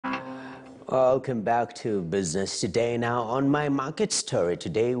Welcome back to Business Today. Now, on my market story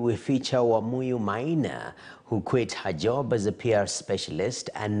today, we feature Wamuyu Maina, who quit her job as a PR specialist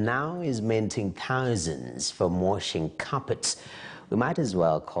and now is minting thousands from washing carpets. We might as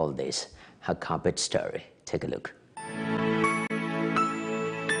well call this her carpet story. Take a look.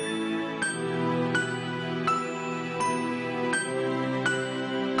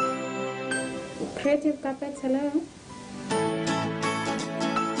 Creative carpets, hello.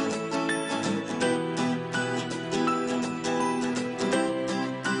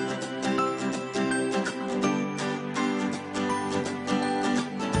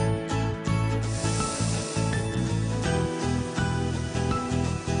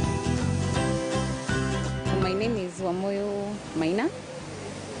 My name is Wamuyu Maina.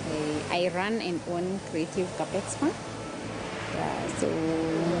 I run and own Creative Carpet Spa. So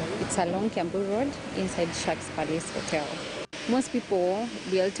it's along Kiambu Road inside Sharks Palace Hotel. Most people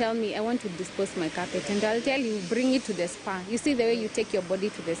will tell me, I want to dispose my carpet, and I'll tell you, bring it to the spa. You see the way you take your body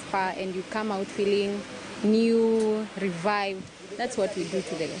to the spa and you come out feeling new, revived. That's what we do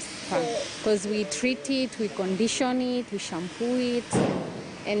to the spa. Because we treat it, we condition it, we shampoo it,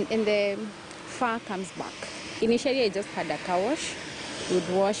 and the fur comes back. Initially, I just had a car wash. Would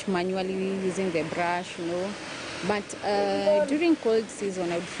wash manually using the brush, you know. But during cold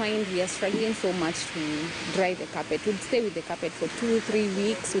season, I would find we are struggling so much to dry the carpet. We'd stay with the carpet for 2-3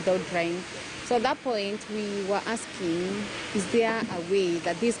 weeks without drying. So at that point, we were asking, is there a way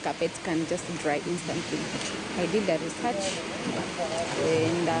that these carpets can just dry instantly? I did the research,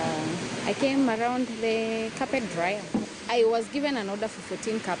 and I came around the carpet dryer. I was given an order for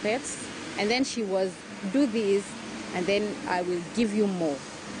 14 carpets, and then she was, do this, and then I will give you more.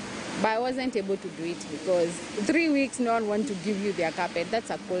 But I wasn't able to do it because 3 weeks no one wants to give you their carpet. That's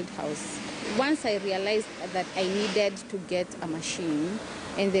a cold house. Once I realized that I needed to get a machine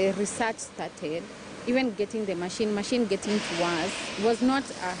and the research started, even getting the machine getting to us was not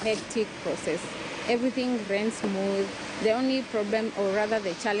a hectic process. Everything ran smooth. The only problem, or rather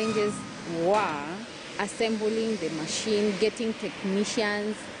the challenges, were assembling the machine, getting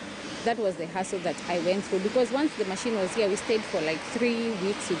technicians. That was the hassle that I went through, because once the machine was here, we stayed for like 3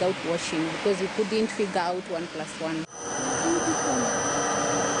 weeks without washing because we couldn't figure out 1 + 1.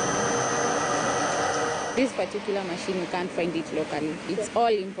 This particular machine, you can't find it locally. It's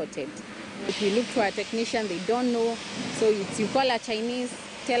all imported. If you look for a technician, they don't know. So you call a Chinese,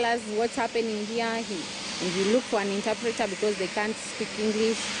 tell us what's happening here. And you look for an interpreter because they can't speak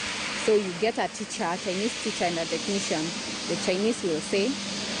English. So you get a teacher, a Chinese teacher and a technician. The Chinese will say,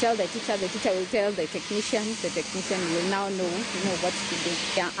 tell the teacher will tell the technician will now know what to do.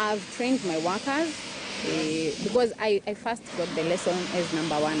 Yeah, I've trained my workers because I first got the lesson as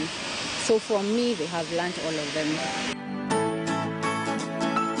 #1. So for me, they have learned all of them.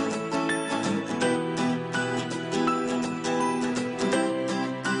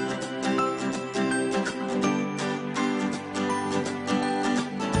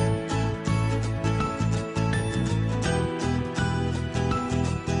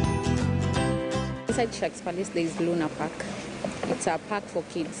 Inside Sharks Palace, there is Luna Park. It's a park for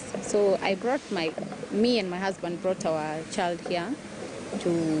kids. So I brought me and my husband brought our child here.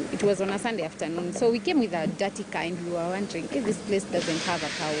 It was on a Sunday afternoon. So we came with a dirty car and we were wondering if this place doesn't have a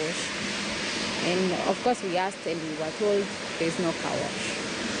car wash. And of course we asked and we were told there's no car wash.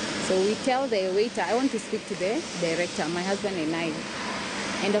 So we tell the waiter, I want to speak to the director, my husband and I.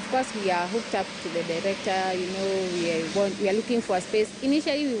 And of course, we are hooked up to the director, we are looking for a space.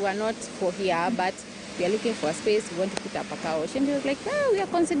 Initially, we were not for here, but we are looking for a space. We want to put up a car wash. And he was like, no, we are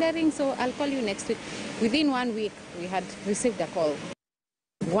considering, so I'll call you next week. Within 1 week, we had received a call.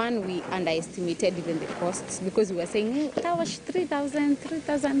 We underestimated even the costs because we were saying, car wash 3,000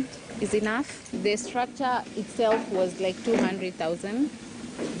 is enough. The structure itself was like 200,000,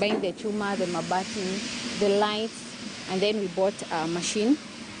 buying the chuma, the mabati, the lights, and then we bought a machine.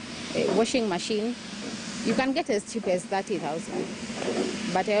 A washing machine, you can get as cheap as 30,000,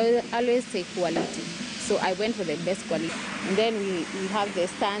 but I always say quality. So I went for the best quality. And then we have the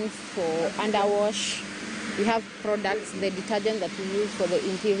stands for underwash. We have products, the detergent that we use for the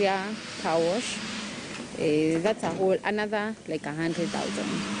interior car wash. That's another like 100,000.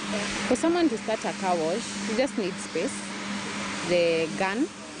 For someone to start a car wash, you just need space, the gun,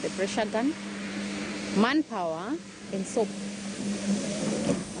 the pressure gun, manpower, and soap.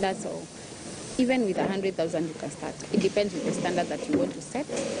 That's all. Even with 100,000 you can start. It depends on the standard that you want to set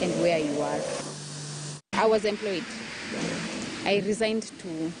and where you are. I was employed. I resigned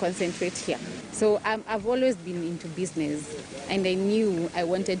to concentrate here. So I've always been into business, and I knew I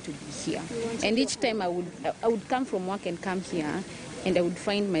wanted to be here. And each time I would come from work and come here, and I would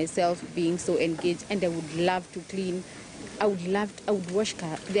find myself being so engaged, and I would love to clean. I would wash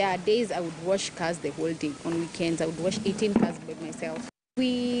cars. There are days I would wash cars the whole day. On weekends, I would wash 18 cars by myself.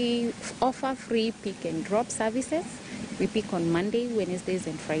 We offer free pick and drop services. We pick on Monday, Wednesdays,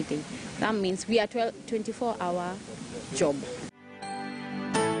 and Friday. That means we are 24-hour job.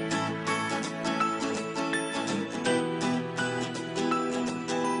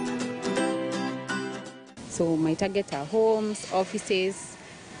 So my target are homes, offices,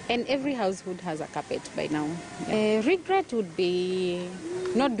 and every household has a carpet by now. Regret would be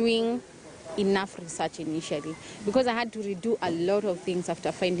not doing enough research initially, because I had to redo a lot of things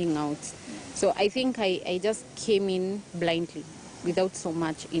after finding out. So I think I just came in blindly, without so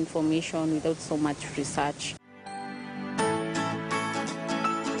much information, without so much research.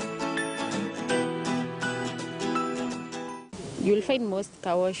 You'll find most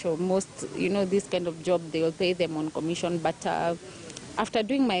car wash or most, this kind of job, they will pay them on commission. But after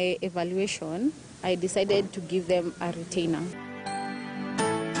doing my evaluation, I decided to give them a retainer.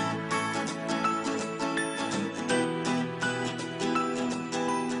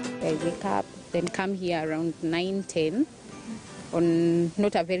 I wake up, then come here around 9-10 on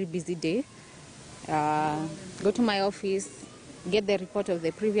not a very busy day. Go to my office, get the report of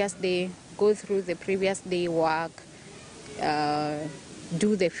the previous day, go through the previous day work,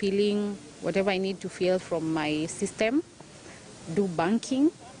 do the filling, whatever I need to fill from my system, do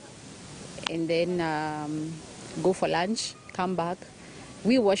banking, and then go for lunch, come back.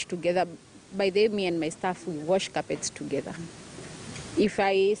 We wash together. By the way, me and my staff, we wash carpets together. If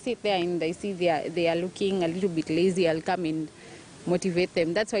I sit there and I see they are looking a little bit lazy, I'll come and motivate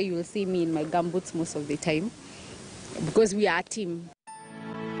them. That's why you will see me in my gumboots most of the time, because we are a team.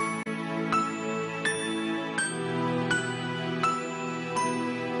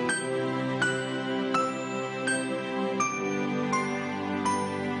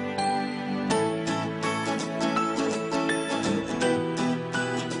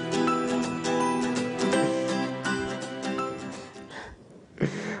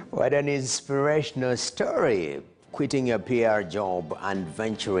 What an inspirational story, quitting a PR job and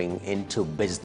venturing into business.